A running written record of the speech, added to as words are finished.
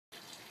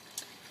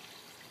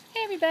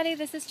everybody,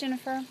 this is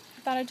Jennifer.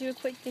 I thought I'd do a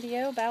quick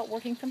video about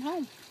working from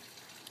home.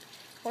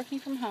 Working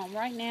from home.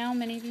 Right now,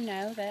 many of you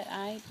know that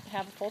I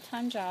have a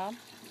full-time job.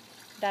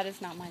 That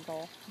is not my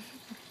goal.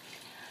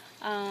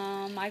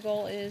 My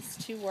goal is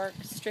to work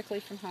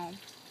strictly from home.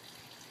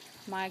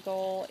 My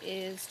goal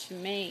is to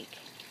make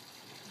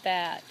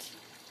that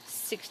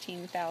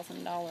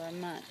 $16,000 a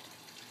month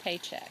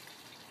paycheck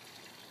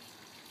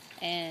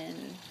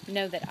and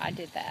know that I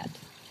did that.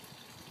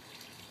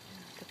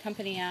 The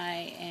company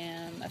I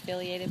am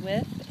affiliated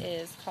with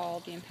is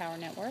called the Empower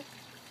Network,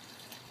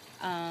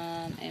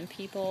 and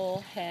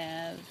people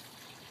have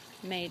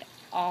made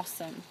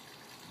awesome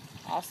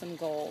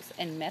goals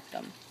and met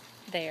them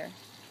there.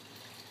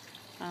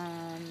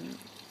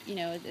 You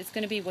know, it's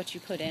going to be what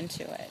you put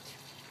into it.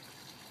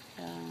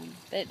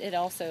 It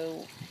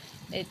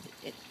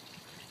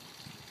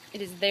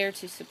is there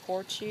to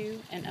support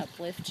you and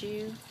uplift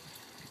you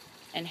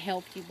and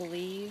help you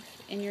believe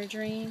in your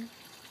dream,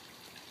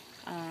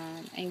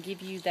 and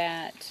give you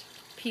that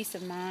peace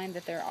of mind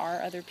that there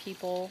are other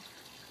people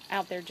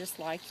out there just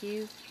like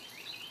you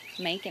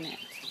making it,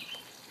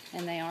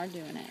 and they are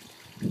doing it.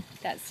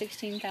 That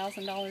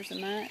 $16,000 a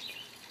month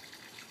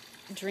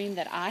dream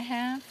that I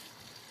have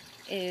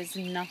is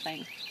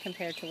nothing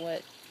compared to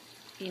what,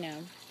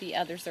 the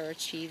others are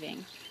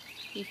achieving.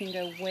 You can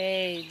go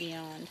way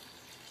beyond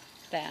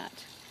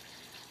that.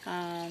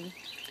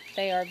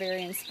 They are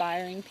very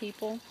inspiring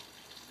people,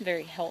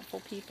 very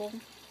helpful people,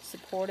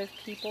 supportive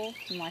people,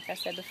 and like I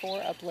said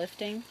before,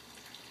 uplifting.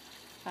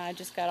 I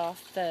just got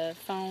off the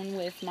phone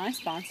with my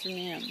sponsor,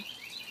 Nim.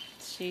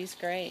 She's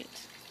great.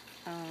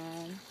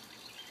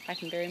 I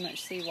can very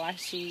much see why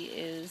she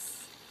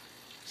is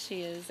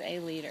a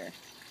leader.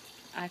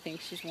 I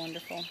think she's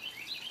wonderful.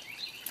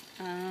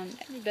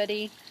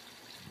 Everybody,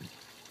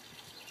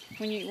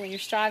 when you're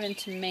striving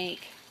to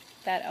make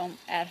that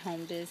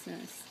at-home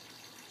business,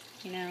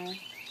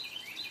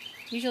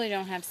 usually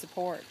don't have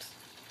support.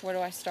 Where do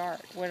I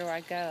start? Where do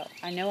I go?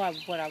 I know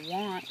what I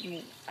want.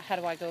 How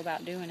do I go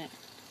about doing it?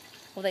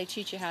 Well, they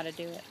teach you how to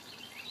do it,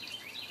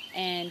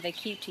 and they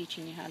keep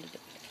teaching you how to do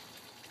it.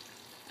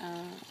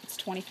 It's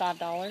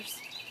 $25.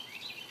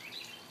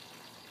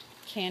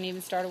 Can't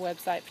even start a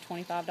website for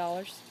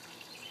 $25.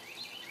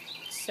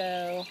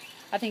 So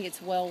I think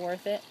it's well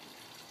worth it.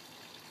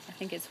 I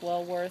think it's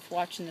well worth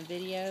watching the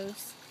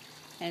videos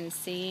and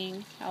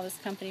seeing how this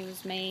company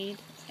was made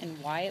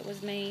and why it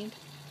was made.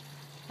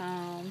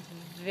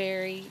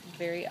 Very,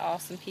 very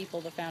awesome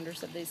people, the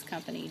founders of this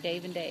company,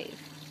 Dave and Dave.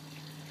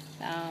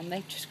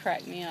 They just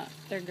crack me up.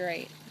 They're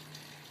great.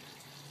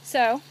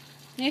 So,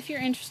 if you're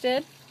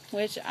interested,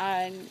 which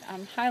I'm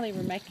highly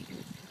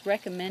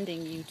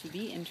recommending you to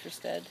be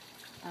interested,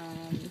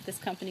 this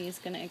company is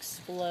going to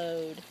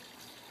explode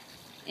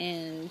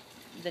in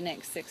the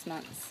next 6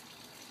 months.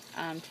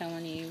 I'm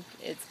telling you,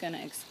 it's going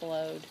to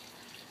explode.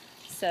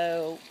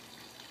 So,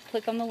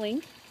 click on the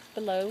link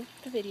below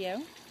the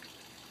video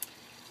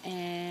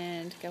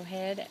and go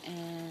ahead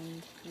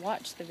and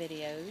watch the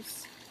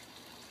videos.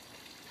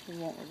 You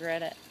won't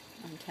regret it.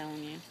 I'm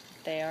telling you,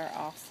 they are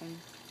awesome,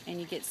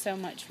 and you get so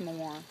much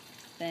more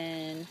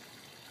than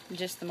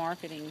just the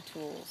marketing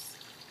tools.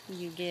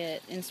 You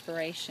get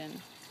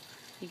inspiration,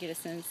 you get a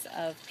sense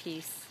of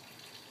peace,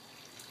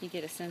 you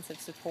get a sense of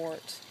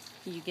support,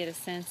 you get a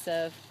sense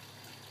of,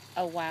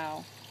 oh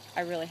wow,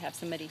 I really have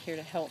somebody here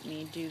to help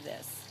me do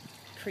this,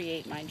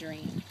 create my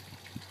dream.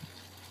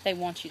 They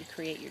want you to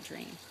create your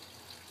dream.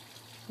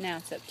 Now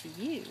it's up to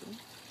you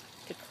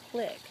to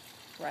click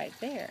right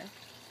there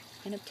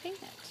and obtain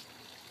it.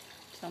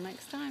 Till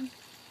next time.